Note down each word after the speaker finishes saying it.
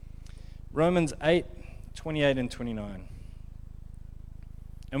Romans 8:28 and 29.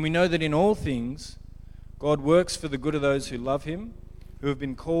 And we know that in all things, God works for the good of those who love him, who have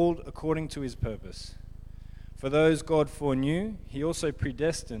been called according to his purpose. For those God foreknew, he also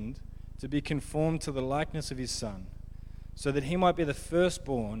predestined to be conformed to the likeness of his Son, so that he might be the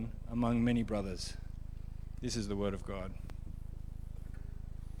firstborn among many brothers. This is the word of God.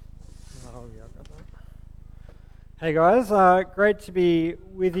 Hey guys, great to be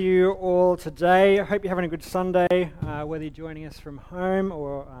with you all today. I hope you're having a good Sunday, whether you're joining us from home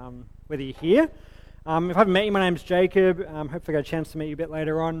or whether you're here. If I haven't met you, my name's Jacob. Hopefully I get a chance to meet you a bit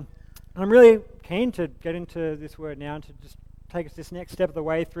later on. I'm really keen to get into this word now and to just take us this next step of the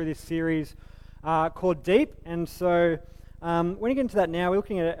way through this series called Deep. And so when you get into that now, we're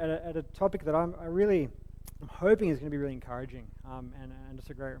looking at a topic that I'm hoping is going to be really encouraging and just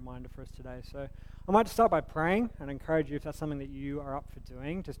a great reminder for us today. So I might start by praying and encourage you, if that's something that you are up for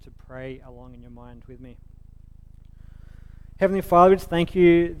doing, just to pray along in your mind with me. Heavenly Father, just thank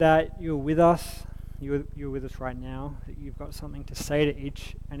you that you're with us. You're with us right now, that you've got something to say to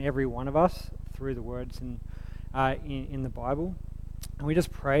each and every one of us through the words in the Bible. And we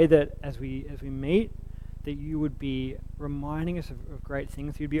just pray that as we meet, that you would be reminding us of great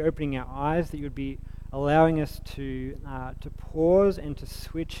things, you'd be opening our eyes, that you'd be allowing us to pause and to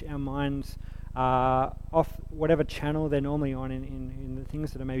switch our minds off whatever channel they're normally on in the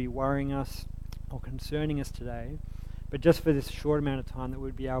things that are maybe worrying us or concerning us today, but just for this short amount of time that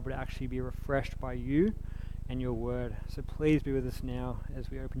we'd be able to actually be refreshed by you and your word. So please be with us now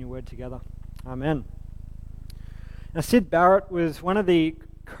as we open your word together. Amen. Now, Syd Barrett was one of the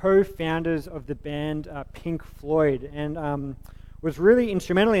co-founders of the band Pink Floyd, and was really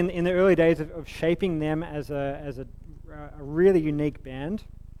instrumental in the early days of shaping them as a really unique band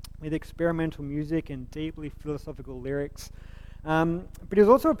with experimental music and deeply philosophical lyrics. But he was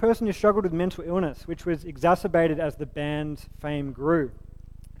also a person who struggled with mental illness, which was exacerbated as the band's fame grew.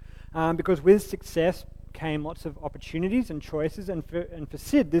 Because with success came lots of opportunities and choices, and for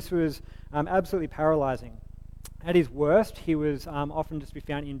Syd, this was absolutely paralyzing. At his worst, he was often just be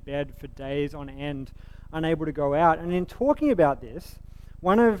found in bed for days on end, unable to go out. And in talking about this,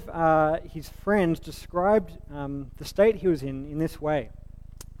 one of his friends described the state he was in this way.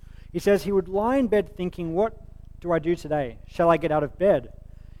 He says he would lie in bed thinking, what do I do today? Shall I get out of bed?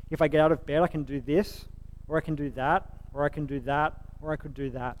 If I get out of bed, I can do this, or I can do that, or I can do that, or I could do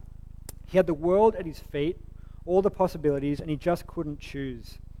that. He had the world at his feet, all the possibilities, and he just couldn't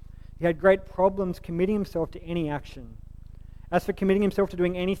choose. He had great problems committing himself to any action. As for committing himself to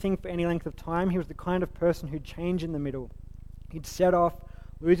doing anything for any length of time, he was the kind of person who'd change in the middle. He'd set off,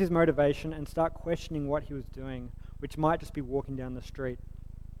 lose his motivation, and start questioning what he was doing, which might just be walking down the street.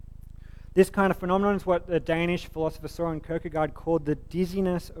 This kind of phenomenon is what the Danish philosopher Søren Kierkegaard called the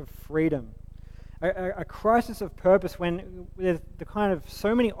dizziness of freedom. A crisis of purpose when there's the kind of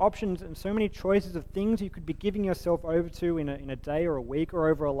so many options and so many choices of things you could be giving yourself over to in a day or a week or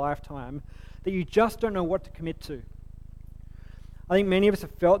over a lifetime that you just don't know what to commit to. I think many of us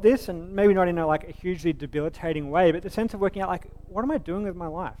have felt this, and maybe not in a hugely debilitating way, but the sense of working out, what am I doing with my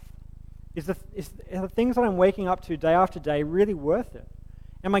life? Are the things that I'm waking up to day after day really worth it?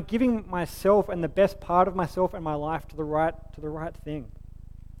 Am I giving myself and the best part of myself and my life to the right thing?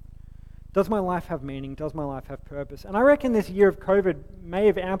 Does my life have meaning? Does my life have purpose? And I reckon this year of COVID may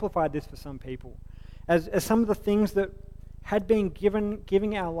have amplified this for some people, as some of the things that had been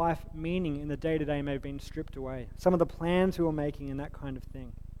giving our life meaning in the day-to-day may have been stripped away. Some of the plans we were making and that kind of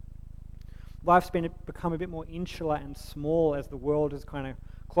thing. Life's become a bit more insular and small as the world has kind of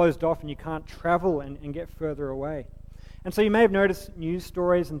closed off and you can't travel and get further away. And so you may have noticed news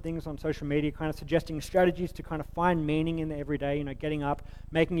stories and things on social media kind of suggesting strategies to kind of find meaning in the everyday, getting up,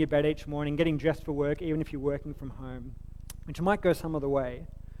 making your bed each morning, getting dressed for work, even if you're working from home, which might go some other way.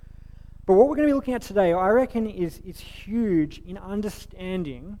 But what we're going to be looking at today, I reckon, is huge in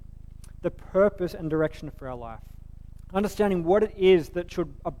understanding the purpose and direction for our life. Understanding what it is that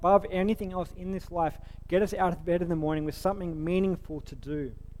should, above anything else in this life, get us out of bed in the morning with something meaningful to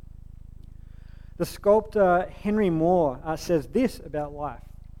do. The sculptor Henry Moore says this about life.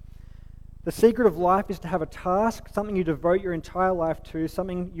 The secret of life is to have a task, something you devote your entire life to,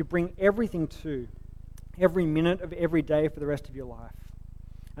 something you bring everything to, every minute of every day for the rest of your life.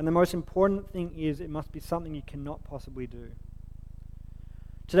 And the most important thing is it must be something you cannot possibly do.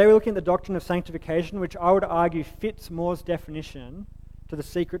 Today we're looking at the doctrine of sanctification, which I would argue fits Moore's definition to the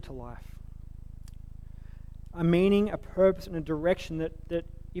secret to life. A meaning, a purpose, and a direction that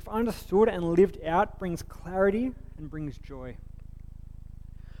if understood and lived out, brings clarity and brings joy.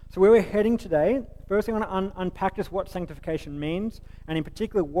 So where we're heading today, firstly I want to unpack just what sanctification means, and in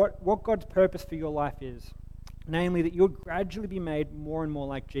particular what God's purpose for your life is. Namely, that you'll gradually be made more and more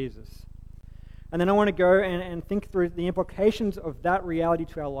like Jesus. And then I want to go and think through the implications of that reality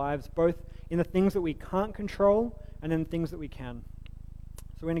to our lives, both in the things that we can't control and in things that we can.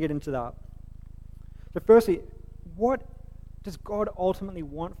 So we're going to get into that. So firstly, what does God ultimately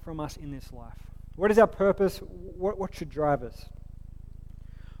want from us in this life? What is our purpose? What should drive us?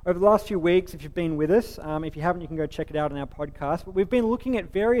 Over the last few weeks, if you've been with us, if you haven't, you can go check it out on our podcast, but we've been looking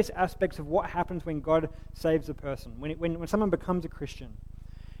at various aspects of what happens when God saves a person, when someone becomes a Christian.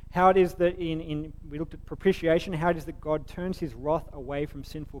 How it is that we looked at propitiation, how it is that God turns his wrath away from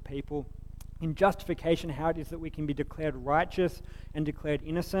sinful people. In justification, how it is that we can be declared righteous and declared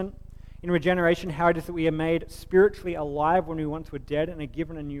innocent. In regeneration, how it is that we are made spiritually alive when we once were dead and are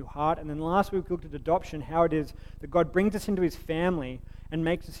given a new heart. And then last week we looked at adoption, how it is that God brings us into his family and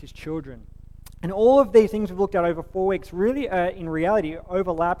makes us his children. And all of these things we've looked at over 4 weeks really, in reality,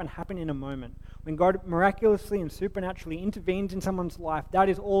 overlap and happen in a moment. When God miraculously and supernaturally intervenes in someone's life, that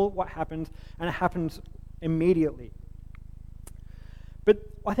is all what happens, and it happens immediately. But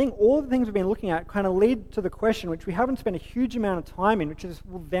I think all of the things we've been looking at kind of lead to the question, which we haven't spent a huge amount of time in, which is,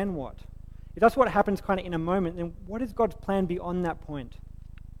 well, then what? If that's what happens kind of in a moment, then what is God's plan beyond that point?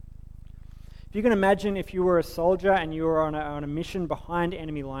 If you can imagine if you were a soldier and you were on a mission behind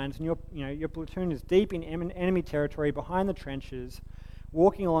enemy lines, and your platoon is deep in enemy territory, behind the trenches,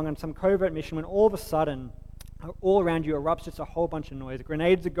 walking along on some covert mission, when all of a sudden, all around you erupts just a whole bunch of noise.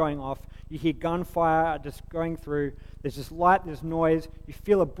 Grenades are going off. You hear gunfire just going through. There's just light, there's noise. You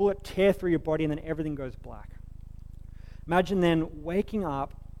feel a bullet tear through your body, and then everything goes black. Imagine then waking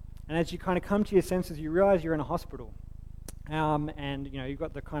up, and as you kind of come to your senses, you realize you're in a hospital. And you've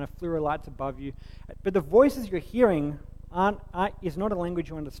got the kind of fluorescent lights above you. But the voices you're hearing is not a language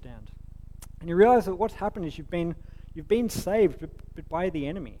you understand. And you realize that what's happened is you've been saved, but by the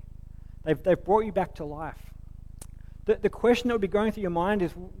enemy. They've brought you back to life. The question that would be going through your mind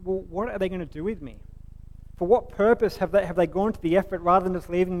is, well, what are they going to do with me? For what purpose have they gone to the effort rather than just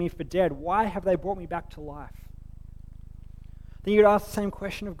leaving me for dead? Why have they brought me back to life? Then you'd ask the same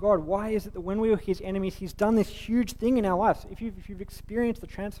question of God. Why is it that when we were his enemies, he's done this huge thing in our lives? If you've experienced the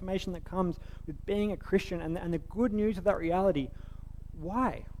transformation that comes with being a Christian and the good news of that reality,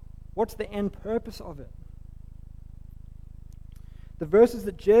 why? What's the end purpose of it? The verses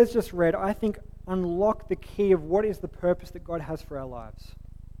that Jez just read, I think, unlock the key of what is the purpose that God has for our lives.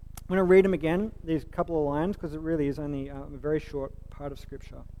 I'm going to read them again, these couple of lines, because it really is only a very short part of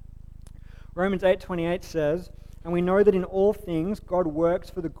Scripture. Romans 8:28 says, "And we know that in all things God works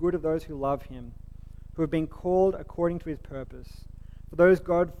for the good of those who love him, who have been called according to his purpose. For those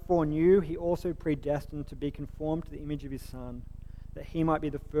God foreknew, he also predestined to be conformed to the image of his Son, that he might be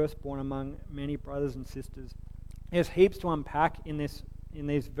the firstborn among many brothers and sisters." There's heaps to unpack in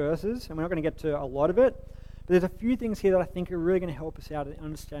these verses, and we're not going to get to a lot of it, but there's a few things here that I think are really going to help us out in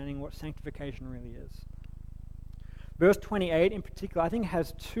understanding what sanctification really is. Verse 28 in particular, I think,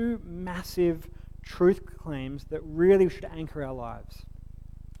 has two massive truth claims that really should anchor our lives.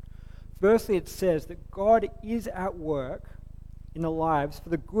 Firstly, it says that God is at work in the lives for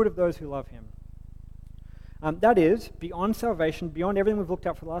the good of those who love him. That is, beyond salvation, beyond everything we've looked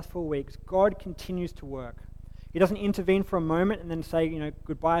at for the last 4 weeks, God continues to work. He doesn't intervene for a moment and then say,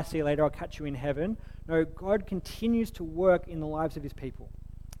 goodbye, see you later, I'll catch you in heaven. No, God continues to work in the lives of his people.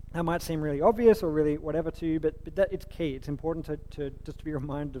 That might seem really obvious or really whatever to you, but that it's key. It's important to be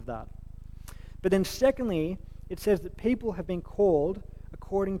reminded of that. But then secondly, it says that people have been called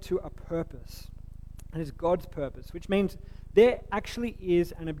according to a purpose. And it's God's purpose, which means there actually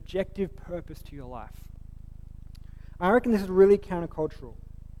is an objective purpose to your life. I reckon this is really countercultural.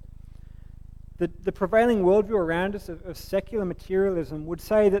 The prevailing worldview around us of secular materialism would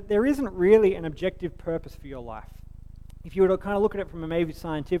say that there isn't really an objective purpose for your life. If you were to kind of look at it from a maybe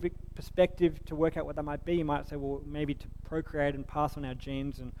scientific perspective to work out what that might be, you might say, well, maybe to procreate and pass on our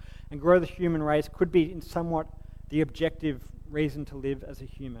genes and grow the human race could be in somewhat the objective reason to live as a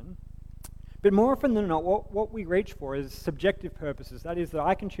human. But more often than not, what we reach for is subjective purposes. That is, that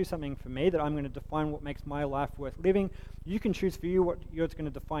I can choose something for me, that I'm going to define what makes my life worth living. You can choose for you what's going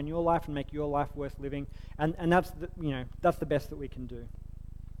to define your life and make your life worth living. And that's the best that we can do.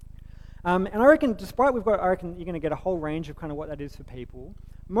 And I reckon, you're going to get a whole range of kind of what that is for people.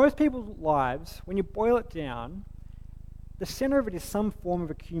 Most people's lives, when you boil it down, the center of it is some form of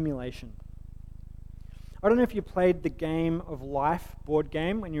accumulation. I don't know if you played the Game of Life board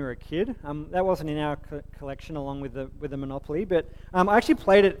game when you were a kid. That wasn't in our collection along with the Monopoly, but I actually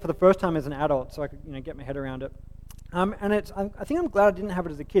played it for the first time as an adult, so I could get my head around it. I think I'm glad I didn't have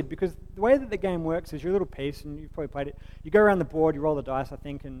it as a kid, because the way that the game works is you're a little piece, and you've probably played it. You go around the board, you roll the dice, I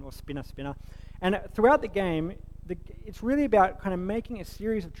think, or spinner. And throughout the game, it's really about kind of making a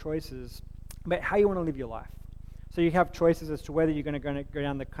series of choices about how you want to live your life. So you have choices as to whether you're going to go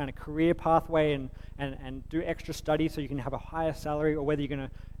down the kind of career pathway and do extra study so you can have a higher salary, or whether you're going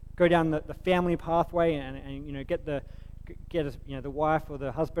to go down the family pathway and get the wife or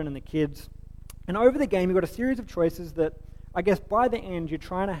the husband and the kids. And over the game, you've got a series of choices that, I guess, by the end, you're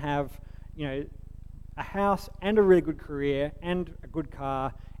trying to have, a house and a really good career and a good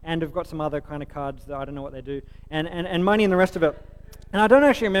car, and have got some other kind of cards that I don't know what they do, and money and the rest of it. And I don't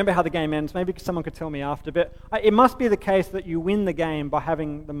actually remember how the game ends. Maybe someone could tell me after, but it must be the case that you win the game by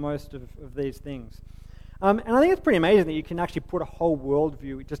having the most of these things. And I think it's pretty amazing that you can actually put a whole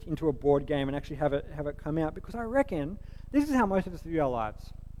worldview just into a board game and actually have it come out, because I reckon this is how most of us view our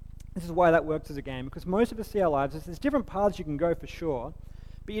lives. This is why that works as a game, because most of us see our lives as there's different paths you can go for sure,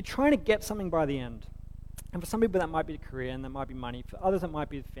 but you're trying to get something by the end. And for some people that might be a career, and that might be money. For others it might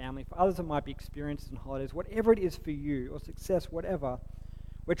be family. For others it might be experiences and holidays. Whatever it is for you, or success, whatever,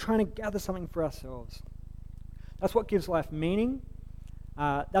 we're trying to gather something for ourselves. That's what gives life meaning.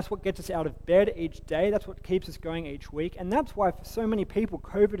 That's what gets us out of bed each day. That's what keeps us going each week. And that's why for so many people,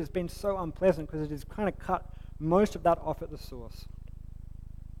 COVID has been so unpleasant, because it has kind of cut most of that off at the source.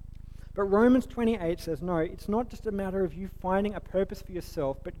 But Romans 28 says, no, it's not just a matter of you finding a purpose for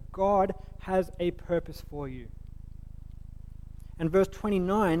yourself, but God has a purpose for you. And verse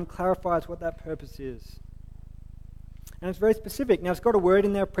 29 clarifies what that purpose is. And it's very specific. Now, it's got a word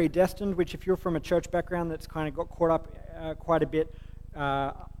in there, predestined, which if you're from a church background that's kind of got caught up quite a bit,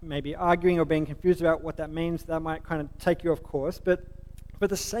 maybe arguing or being confused about what that means, that might kind of take you off course. But for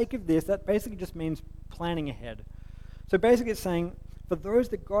the sake of this, that basically just means planning ahead. So basically it's saying, for those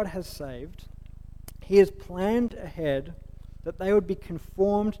that God has saved, he has planned ahead that they would be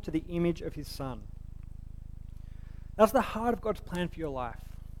conformed to the image of his Son. That's the heart of God's plan for your life.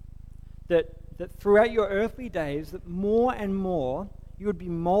 That throughout your earthly days, that more and more you would be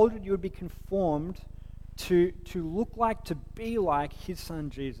molded, you would be conformed to look like, to be like his Son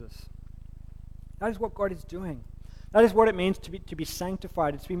Jesus. That is what God is doing. That is what it means to be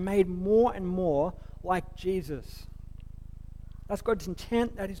sanctified. It's to be made more and more like Jesus. That's God's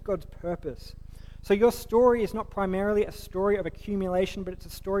intent. That is God's purpose. So your story is not primarily a story of accumulation, but it's a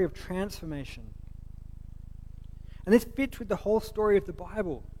story of transformation. And this fits with the whole story of the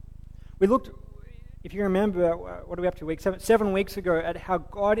Bible. We looked, if you remember, what are we up to, week 7? 7 weeks ago, at how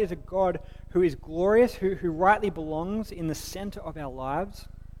God is a God who is glorious, who rightly belongs in the center of our lives.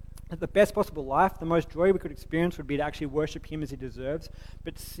 At the best possible life, the most joy we could experience would be to actually worship him as he deserves.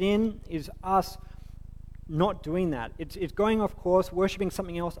 But sin is us not doing that. It's going off course, worshipping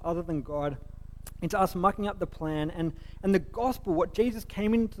something else other than God. It's us mucking up the plan. And the gospel, what Jesus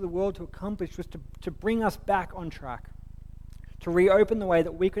came into the world to accomplish, was to bring us back on track, to reopen the way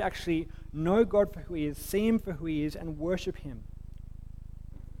that we could actually know God for who he is, see him for who he is, and worship him.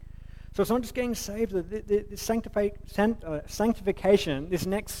 So it's not just getting saved. The sanctification, this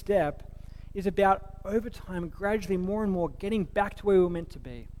next step, is about over time, gradually more and more getting back to where we were meant to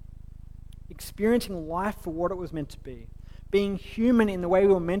be. Experiencing life for what it was meant to be. Being human in the way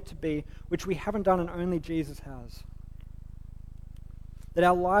we were meant to be, which we haven't done and only Jesus has. That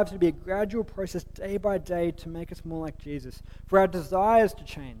our lives would be a gradual process day by day to make us more like Jesus. For our desires to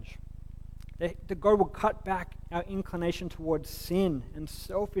change. That God will cut back our inclination towards sin and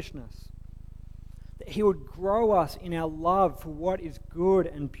selfishness. That he would grow us in our love for what is good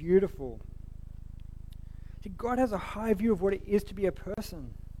and beautiful. See, God has a high view of what it is to be a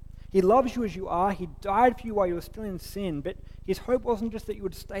person. He loves you as you are. He died for you while you were still in sin. But his hope wasn't just that you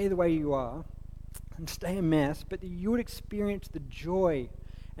would stay the way you are and stay a mess, but that you would experience the joy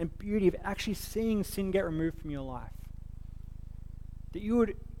and beauty of actually seeing sin get removed from your life. That you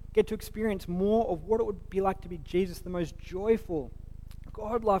would get to experience more of what it would be like to be Jesus, the most joyful,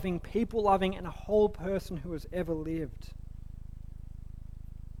 God-loving, people-loving, and a whole person who has ever lived.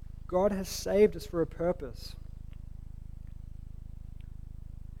 God has saved us for a purpose.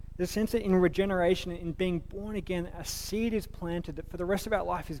 There's a sense that in regeneration, in being born again, a seed is planted that for the rest of our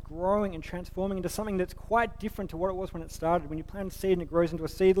life is growing and transforming into something that's quite different to what it was when it started. When you plant a seed and it grows into a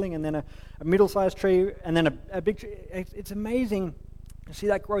seedling and then a middle-sized tree and then a big tree. It's amazing to see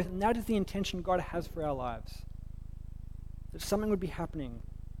that growth, and that is the intention God has for our lives. That something would be happening.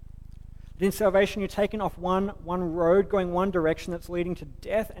 That in salvation you're taken off one road, going one direction that's leading to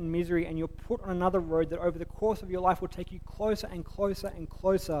death and misery, and you're put on another road that over the course of your life will take you closer and closer and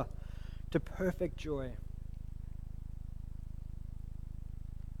closer to perfect joy.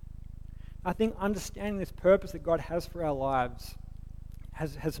 I think understanding this purpose that God has for our lives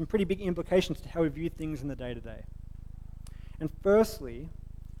has some pretty big implications to how we view things in the day-to-day. And firstly,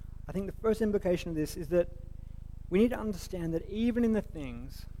 I think the first implication of this is that we need to understand that even in the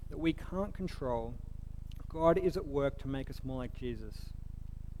things that we can't control, God is at work to make us more like Jesus.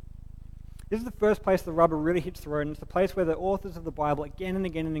 This is the first place the rubber really hits the road, and it's the place where the authors of the Bible again and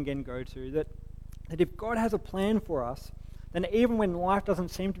again and again go to, that if God has a plan for us, then even when life doesn't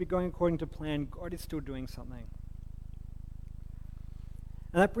seem to be going according to plan, God is still doing something.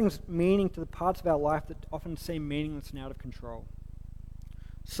 And that brings meaning to the parts of our life that often seem meaningless and out of control.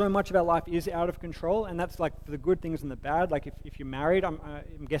 So much of our life is out of control, and that's like for the good things and the bad. Like if you're married, I'm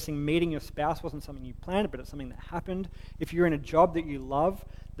guessing meeting your spouse wasn't something you planned, but it's something that happened. If you're in a job that you love,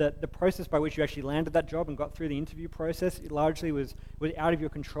 the process by which you actually landed that job and got through the interview process, it largely was out of your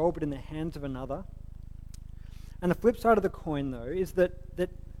control, but in the hands of another. And the flip side of the coin, though, is that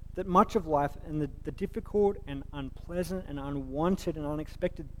much of life and the difficult and unpleasant and unwanted and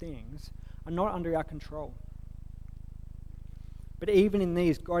unexpected things are not under our control. But even in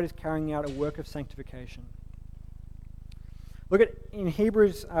these, God is carrying out a work of sanctification. Look at in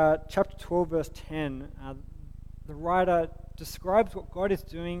Hebrews chapter 12, verse 10, the writer describes what God is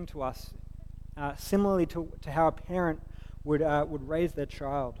doing to us similarly to how a parent would raise their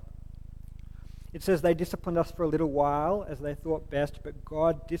child. It says, "They disciplined us for a little while as they thought best, but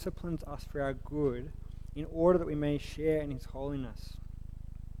God disciplines us for our good in order that we may share in his holiness."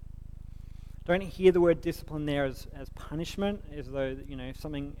 Don't hear the word discipline there as punishment, as though if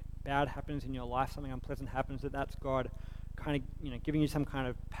something bad happens in your life, something unpleasant happens, that's God kind of giving you some kind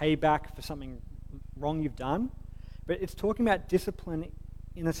of payback for something wrong you've done. But it's talking about discipline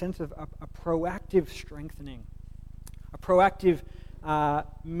in the sense of a proactive strengthening, a proactive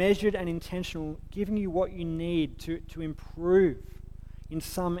measured and intentional, giving you what you need to improve in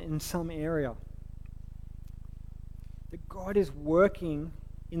some area. That God is working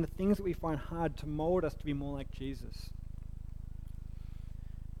in the things that we find hard to mold us to be more like Jesus.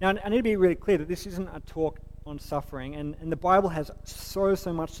 Now, I need to be really clear that this isn't a talk on suffering, and the Bible has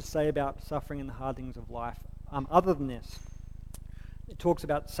so much to say about suffering and the hard things of life. Other than this, it talks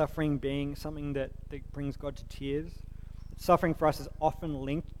about suffering being something that brings God to tears. Suffering for us is often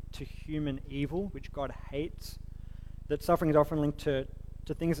linked to human evil, which God hates. That suffering is often linked to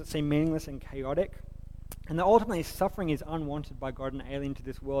things that seem meaningless and chaotic. And that ultimately suffering is unwanted by God and alien to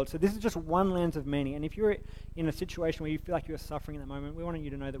this world. So this is just one lens of meaning. And if you're in a situation where you feel like you're suffering at the moment, we want you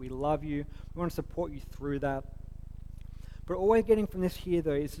to know that we love you. We want to support you through that. But all we're getting from this here,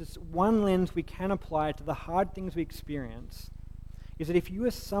 though, is just one lens we can apply to the hard things we experience, is that if you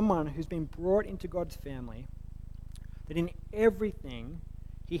are someone who's been brought into God's family, that in everything,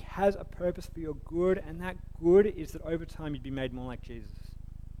 he has a purpose for your good, and that good is that over time you'd be made more like Jesus.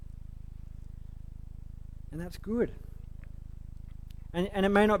 And that's good. And it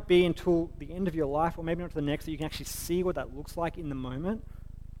may not be until the end of your life, or maybe not to the next, that you can actually see what that looks like in the moment.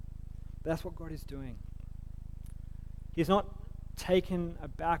 But that's what God is doing. He's not taken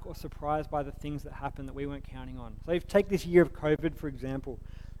aback or surprised by the things that happen that we weren't counting on. So if you take this year of COVID, for example,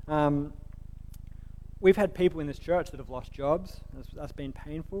 we've had people in this church that have lost jobs. That's been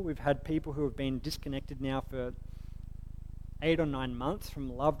painful. We've had people who have been disconnected now for 8 or 9 months from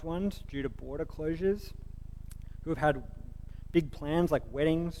loved ones due to border closures, who have had big plans like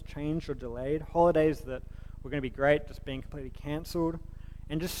weddings changed or delayed, holidays that were going to be great just being completely cancelled,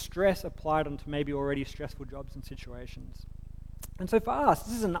 and just stress applied onto maybe already stressful jobs and situations. And so for us,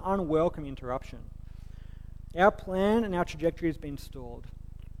 this is an unwelcome interruption. Our plan and our trajectory has been stalled.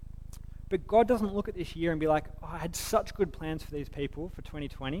 But God doesn't look at this year and be like, I had such good plans for these people for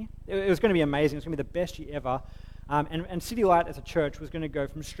 2020. It was going to be amazing. It was going to be the best year ever. And City Light as a church was going to go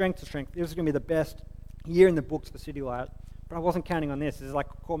from strength to strength. This was going to be the best year in the books for City Light. But I wasn't counting on this. This is like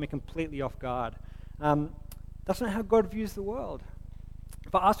caught me completely off guard. That's not how God views the world.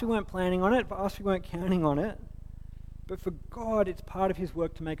 For us, we weren't planning on it. For us, we weren't counting on it. But for God, it's part of his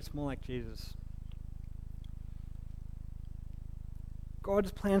work to make us more like Jesus.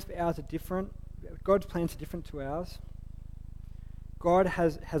 God's plans for ours are different. God's plans are different to ours. God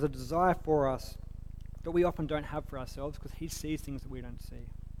has a desire for us that we often don't have for ourselves because he sees things that we don't see.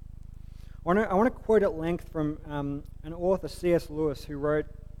 I want to quote at length from an author, C.S. Lewis, who wrote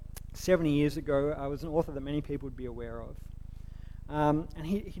 70 years ago. Was an author that many people would be aware of. And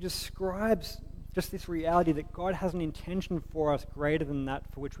he describes just this reality that God has an intention for us greater than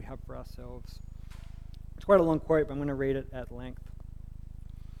that for which we have for ourselves. It's quite a long quote, but I'm going to read it at length.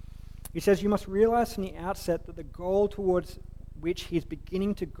 He says, "You must realize from the outset that the goal towards which he is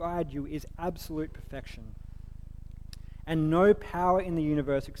beginning to guide you is absolute perfection. And no power in the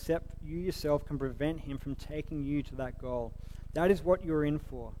universe except you yourself can prevent him from taking you to that goal. That is what you're in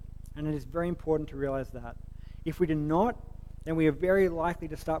for. And it is very important to realize that. If we do not, then we are very likely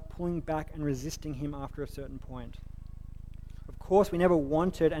to start pulling back and resisting him after a certain point. Of course, we never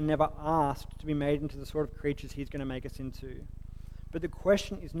wanted and never asked to be made into the sort of creatures he's going to make us into. But the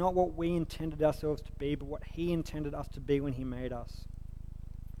question is not what we intended ourselves to be, but what he intended us to be when he made us.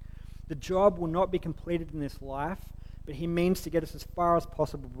 The job will not be completed in this life, but he means to get us as far as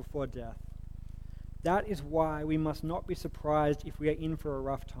possible before death. That is why we must not be surprised if we are in for a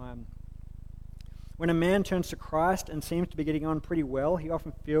rough time. When a man turns to Christ and seems to be getting on pretty well, he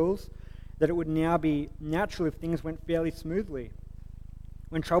often feels that it would now be natural if things went fairly smoothly.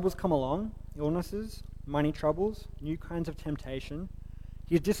 When troubles come along, illnesses, money troubles, new kinds of temptation,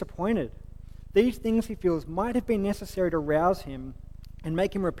 he is disappointed. These things he feels might have been necessary to rouse him and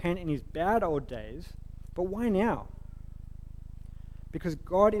make him repent in his bad old days, but why now? Because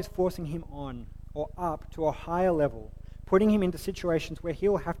God is forcing him on or up to a higher level, putting him into situations where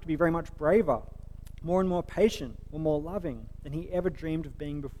he'll have to be very much braver, more and more patient, or more loving than he ever dreamed of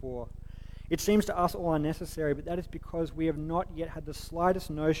being before. It seems to us all unnecessary, but that is because we have not yet had the slightest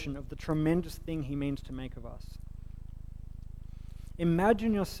notion of the tremendous thing he means to make of us.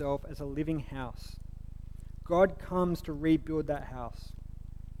 Imagine yourself as a living house. God comes to rebuild that house.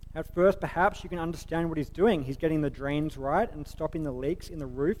 At first, perhaps you can understand what he's doing. He's getting the drains right and stopping the leaks in the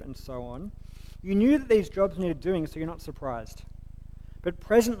roof and so on. You knew that these jobs needed doing, so you're not surprised. But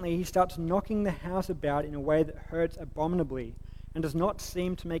presently, he starts knocking the house about in a way that hurts abominably and does not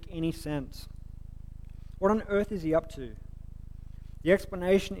seem to make any sense. What on earth is he up to? The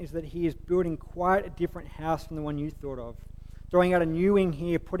explanation is that he is building quite a different house from the one you thought of. Throwing out a new wing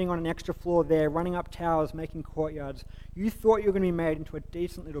here, putting on an extra floor there, running up towers, making courtyards. You thought you were going to be made into a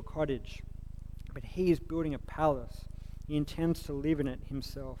decent little cottage. But he is building a palace. He intends to live in it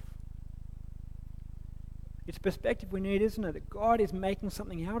himself. It's perspective we need, isn't it? That God is making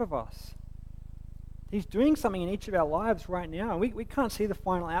something out of us. He's doing something in each of our lives right now. We can't see the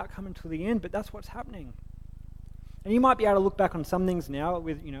final outcome until the end, but that's what's happening. And you might be able to look back on some things now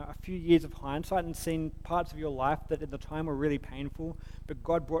with a few years of hindsight and seen parts of your life that at the time were really painful, but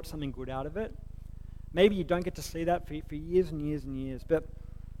God brought something good out of it. Maybe you don't get to see that for years and years and years, but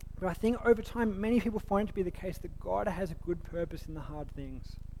I think over time many people find it to be the case that God has a good purpose in the hard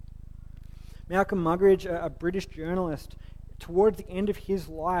things. Malcolm Muggeridge, a British journalist, towards the end of his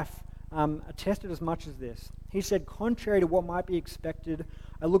life, attested as much as this. He said, contrary to what might be expected,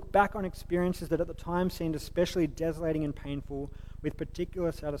 I look back on experiences that at the time seemed especially desolating and painful with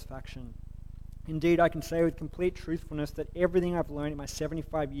particular satisfaction. Indeed, I can say with complete truthfulness that everything I've learned in my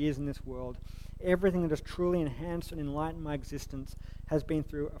 75 years in this world, everything that has truly enhanced and enlightened my existence, has been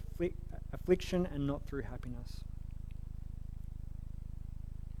through affliction and not through happiness.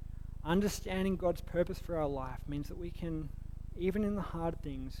 Understanding God's purpose for our life means that we can, even in the hard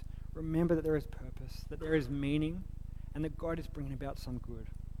things, remember that there is purpose, that there is meaning, and that God is bringing about some good.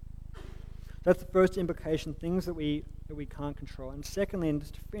 That's the first implication, things that we can't control. And secondly, and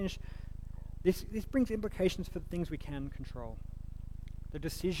just to finish, this brings implications for the things we can control. The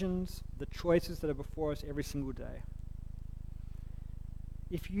decisions, the choices that are before us every single day.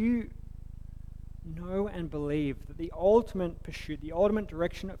 If you know and believe that the ultimate pursuit, the ultimate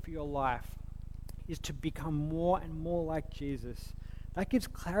direction for your life is to become more and more like Jesus, that gives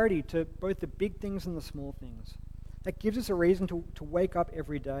clarity to both the big things and the small things. That gives us a reason to wake up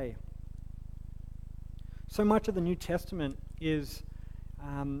every day. So much of the New Testament is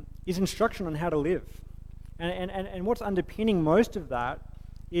instruction on how to live. And what's underpinning most of that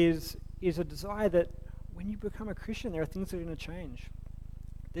is a desire that when you become a Christian, there are things that are going to change.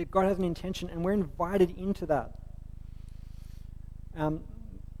 That God has an intention, and we're invited into that.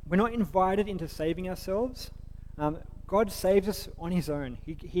 We're not invited into saving ourselves. God saves us on his own.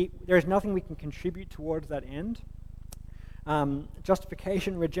 There is nothing we can contribute towards that end.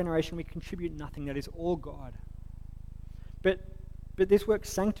 Justification, regeneration, we contribute nothing. That is all God. But this work,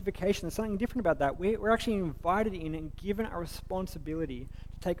 sanctification, there's something different about that. We're actually invited in and given a responsibility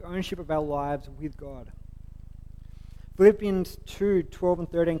to take ownership of our lives with God. Philippians 2:12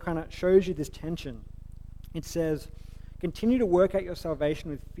 and 13 kind of shows you this tension. It says, continue to work out your salvation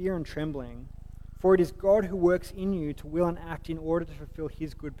with fear and trembling, for it is God who works in you to will and act in order to fulfill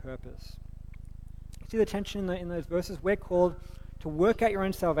his good purpose. See the tension in those verses? We're called to work out your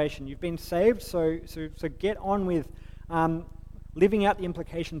own salvation. You've been saved, so get on with living out the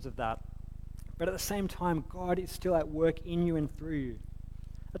implications of that. But at the same time, God is still at work in you and through you.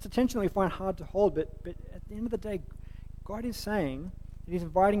 That's a tension that we find hard to hold, but at the end of the day, God is saying that he's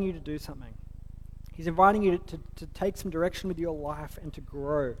inviting you to do something. He's inviting you to take some direction with your life and to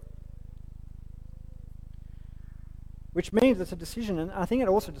grow. Which means it's a decision, and I think it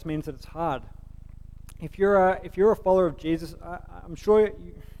also just means that it's hard. If you're a follower of Jesus, I'm sure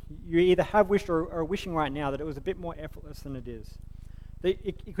you either have wished or are wishing right now that it was a bit more effortless than it is.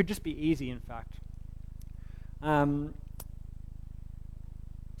 It could just be easy, in fact. Sometimes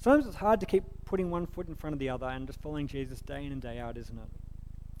it's hard to keep putting one foot in front of the other and just following Jesus day in and day out, isn't it?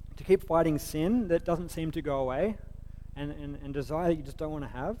 To keep fighting sin that doesn't seem to go away and desire that you just don't want to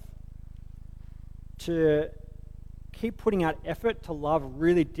have. To keep putting out effort to love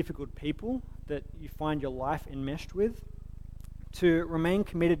really difficult people that you find your life enmeshed with. To remain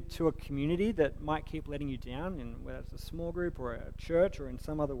committed to a community that might keep letting you down, whether it's a small group or a church or in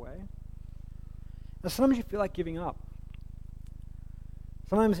some other way. And sometimes you feel like giving up.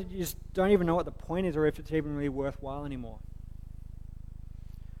 Sometimes you just don't even know what the point is or if it's even really worthwhile anymore.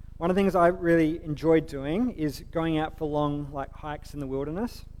 One of the things I really enjoyed doing is going out for long hikes in the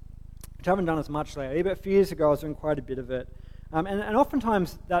wilderness, which I haven't done as much lately, but a few years ago I was doing quite a bit of it. And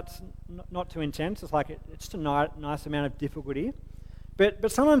oftentimes that's not too intense. It's it's just a nice amount of difficulty.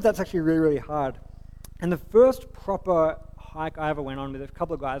 But sometimes that's actually really, really hard. And the first proper hike I ever went on with a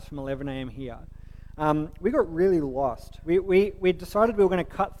couple of guys from 11 a.m. here, we got really lost. We decided we were going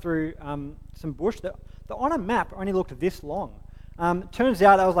to cut through some bush that on a map only looked this long. Turns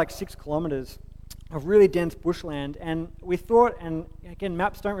out that was like 6 kilometers of really dense bushland, and we thought, and again,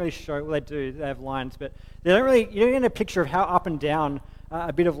 maps don't really show, well they do, they have lines, but you don't get a picture of how up and down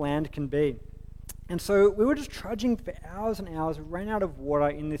a bit of land can be. And so we were just trudging for hours and hours, we ran out of water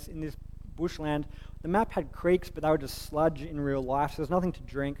in this bushland. The map had creeks, but they were just sludge in real life, so there was nothing to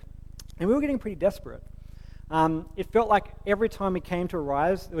drink, and we were getting pretty desperate. It felt like every time we came to a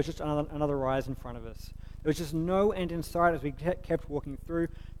rise, there was just another rise in front of us. There was just no end in sight as we kept walking through.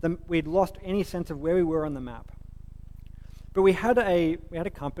 We'd lost any sense of where we were on the map. But we had a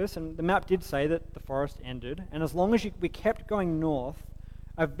compass, and the map did say that the forest ended. And as long as we kept going north,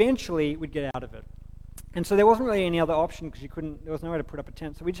 eventually we'd get out of it. And so there wasn't really any other option because there was nowhere to put up a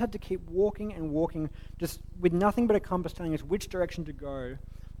tent. So we just had to keep walking and walking, just with nothing but a compass telling us which direction to go,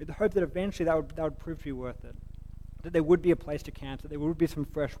 with the hope that eventually that would prove to be worth it. That there would be a place to camp, that there would be some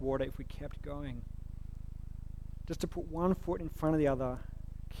fresh water if we kept going. Just to put one foot in front of the other,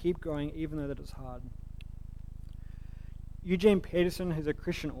 keep going even though that is hard. Eugene Peterson, who's a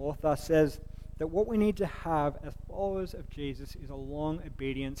Christian author, says that what we need to have as followers of Jesus is a long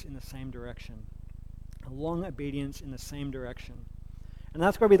obedience in the same direction. A long obedience in the same direction. And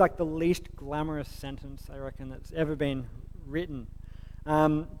that's got to be like the least glamorous sentence, I reckon, that's ever been written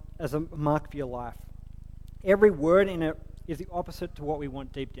as a mark for your life. Every word in it is the opposite to what we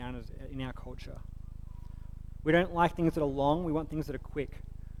want deep down in our culture. We don't like things that are long, we want things that are quick.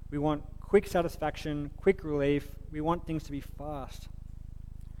 We want quick satisfaction, quick relief, we want things to be fast.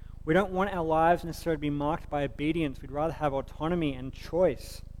 We don't want our lives necessarily to be marked by obedience, we'd rather have autonomy and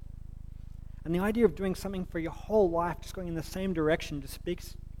choice. And the idea of doing something for your whole life, just going in the same direction, just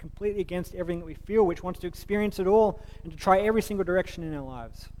speaks completely against everything that we feel, which wants to experience it all and to try every single direction in our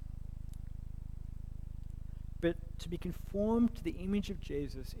lives. But to be conformed to the image of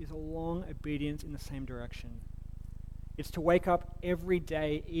Jesus is a long obedience in the same direction. It's to wake up every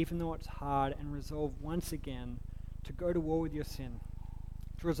day, even though it's hard, and resolve once again to go to war with your sin.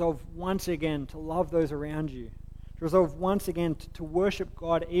 To resolve once again to love those around you. To resolve once again to worship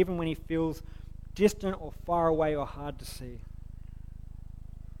God even when he feels distant or far away or hard to see.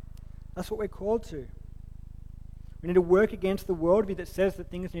 That's what we're called to. We need to work against the worldview that says that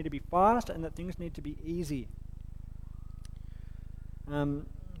things need to be fast and that things need to be easy.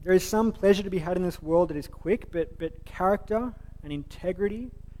 There is some pleasure to be had in this world that is quick, but character and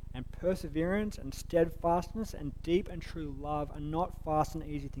integrity and perseverance and steadfastness and deep and true love are not fast and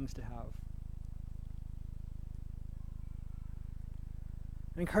easy things to have.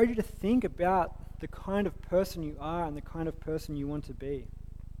 I encourage you to think about the kind of person you are and the kind of person you want to be.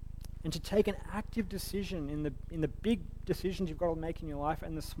 And to take an active decision in the big decisions you've got to make in your life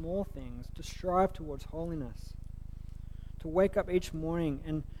and the small things, to strive towards holiness. To wake up each morning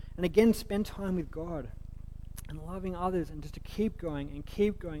and again spend time with God and loving others, and just to keep going and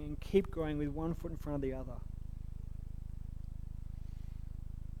keep going and keep going with one foot in front of the other.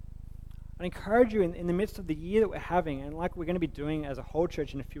 I encourage you in the midst of the year that we're having, and like we're going to be doing as a whole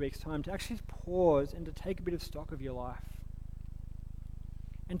church in a few weeks' time, to actually pause and to take a bit of stock of your life.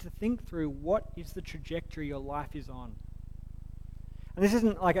 And to think through what is the trajectory your life is on. And this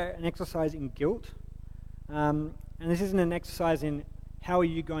isn't like an exercise in guilt. And this isn't an exercise in how are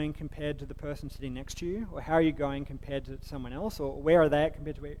you going compared to the person sitting next to you, or how are you going compared to someone else, or where are they at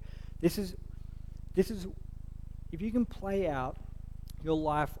compared to where. This is if you can play out your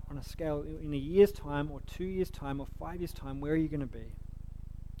life on a scale in a year's time or 2 years' time or 5 years' time, where are you going to be?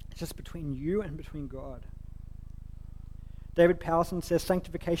 It's just between you and between God. David Powelson says,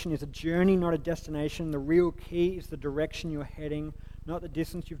 sanctification is a journey, not a destination. The real key is the direction you're heading, not the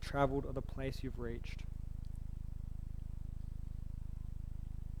distance you've traveled or the place you've reached.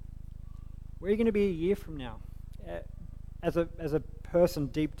 Where are you going to be a year from now? As a person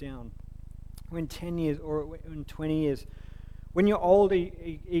deep down, or in 10 years or in 20 years, when you're old, are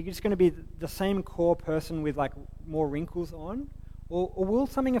you just going to be the same core person with like more wrinkles on? Or will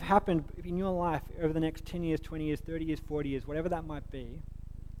something have happened in your life over the next 10 years, 20 years, 30 years, 40 years, whatever that might be,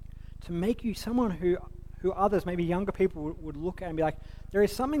 to make you someone who others, maybe younger people, would look at and be like, there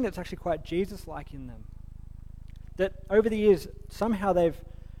is something that's actually quite Jesus-like in them. That over the years, somehow they've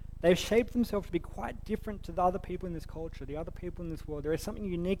shaped themselves to be quite different to the other people in this culture, the other people in this world. There is something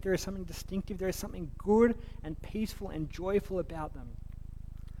unique, there is something distinctive, there is something good and peaceful and joyful about them.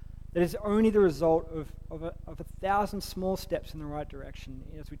 That is only the result of 1,000 small steps in the right direction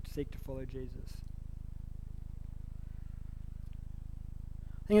as we seek to follow Jesus.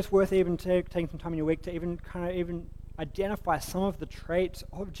 I think it's worth even taking some time in your week to even identify some of the traits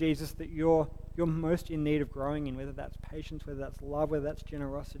of Jesus that you're most in need of growing in, whether that's patience, whether that's love, whether that's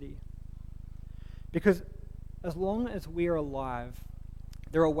generosity. Because as long as we are alive,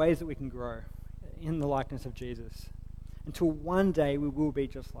 there are ways that we can grow in the likeness of Jesus, until one day we will be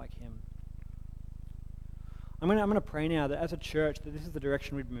just like him. I'm going to pray now that as a church, that this is the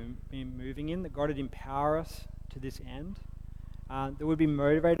direction we'd be moving in, that God would empower us to this end, that we'd be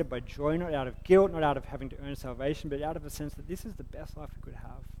motivated by joy, not out of guilt, not out of having to earn salvation, but out of a sense that this is the best life we could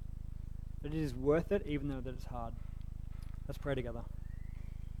have, that it is worth it even though that it's hard. Let's pray together.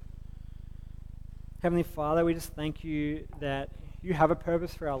 Heavenly Father, we just thank you that you have a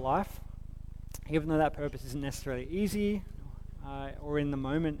purpose for our life, even though that purpose isn't necessarily easy or in the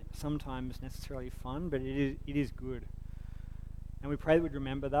moment sometimes necessarily fun, but it is good. And we pray that we'd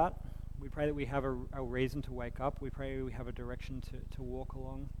remember that. We pray that we have a reason to wake up. We pray we have a direction to walk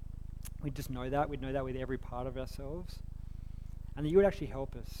along. We just know that. We'd know that with every part of ourselves. And that you would actually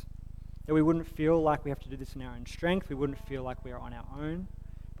help us. That we wouldn't feel like we have to do this in our own strength. We wouldn't feel like we are on our own.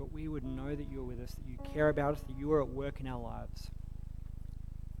 But we would know that you're with us, that you care about us, that you are at work in our lives.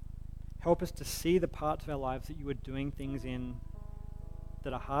 Help us to see the parts of our lives that you are doing things in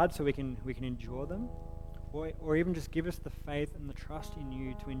that are hard so we can endure them. Or even just give us the faith and the trust in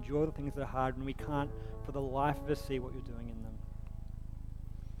you to endure the things that are hard when we can't for the life of us see what you're doing in them.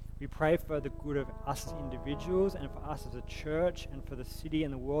 We pray for the good of us as individuals and for us as a church and for the city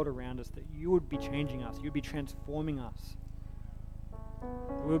and the world around us, that you would be changing us, you would be transforming us.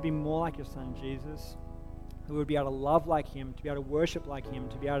 That we would be more like your son Jesus, that we would be able to love like him, to be able to worship like him,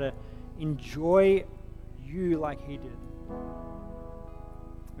 to be able to enjoy you like he did.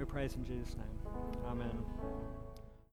 We pray this in Jesus' name. Amen.